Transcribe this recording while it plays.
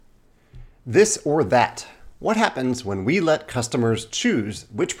This or that. What happens when we let customers choose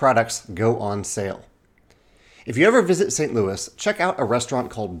which products go on sale? If you ever visit St. Louis, check out a restaurant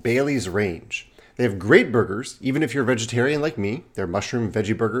called Bailey's Range. They have great burgers, even if you're a vegetarian like me. Their mushroom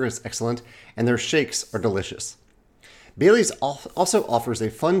veggie burger is excellent, and their shakes are delicious. Bailey's also offers a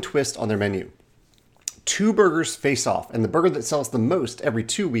fun twist on their menu. Two burgers face off, and the burger that sells the most every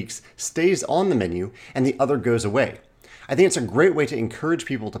 2 weeks stays on the menu, and the other goes away. I think it's a great way to encourage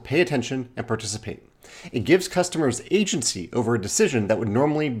people to pay attention and participate. It gives customers agency over a decision that would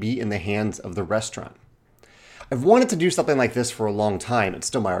normally be in the hands of the restaurant. I've wanted to do something like this for a long time at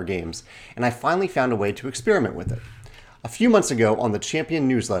Stonemaier Games, and I finally found a way to experiment with it. A few months ago on the Champion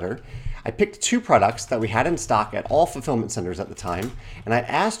newsletter, I picked two products that we had in stock at all fulfillment centers at the time, and I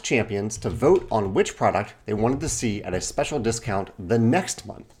asked champions to vote on which product they wanted to see at a special discount the next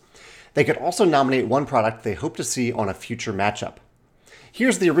month. They could also nominate one product they hope to see on a future matchup.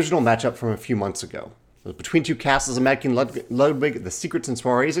 Here's the original matchup from a few months ago. It was Between Two Castles of Mad King Ludwig, the Secrets and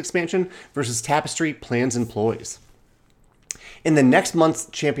Soirees expansion versus Tapestry, Plans and Ploys. In the next month's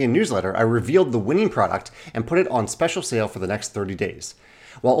Champion newsletter, I revealed the winning product and put it on special sale for the next 30 days.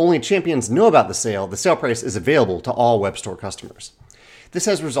 While only champions know about the sale price is available to all web store customers. This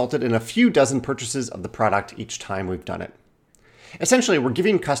has resulted in a few dozen purchases of the product each time we've done it. Essentially, we're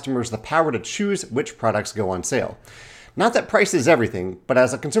giving customers the power to choose which products go on sale. Not that price is everything, but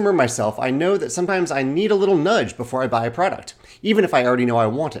as a consumer myself, I know that sometimes I need a little nudge before I buy a product, even if I already know I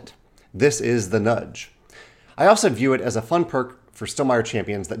want it. This is the nudge. I also view it as a fun perk for Stonemaier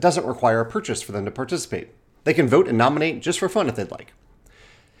champions that doesn't require a purchase for them to participate. They can vote and nominate just for fun if they'd like.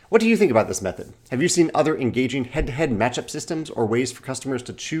 What do you think about this method? Have you seen other engaging head-to-head matchup systems or ways for customers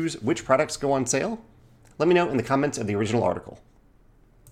to choose which products go on sale? Let me know in the comments of the original article.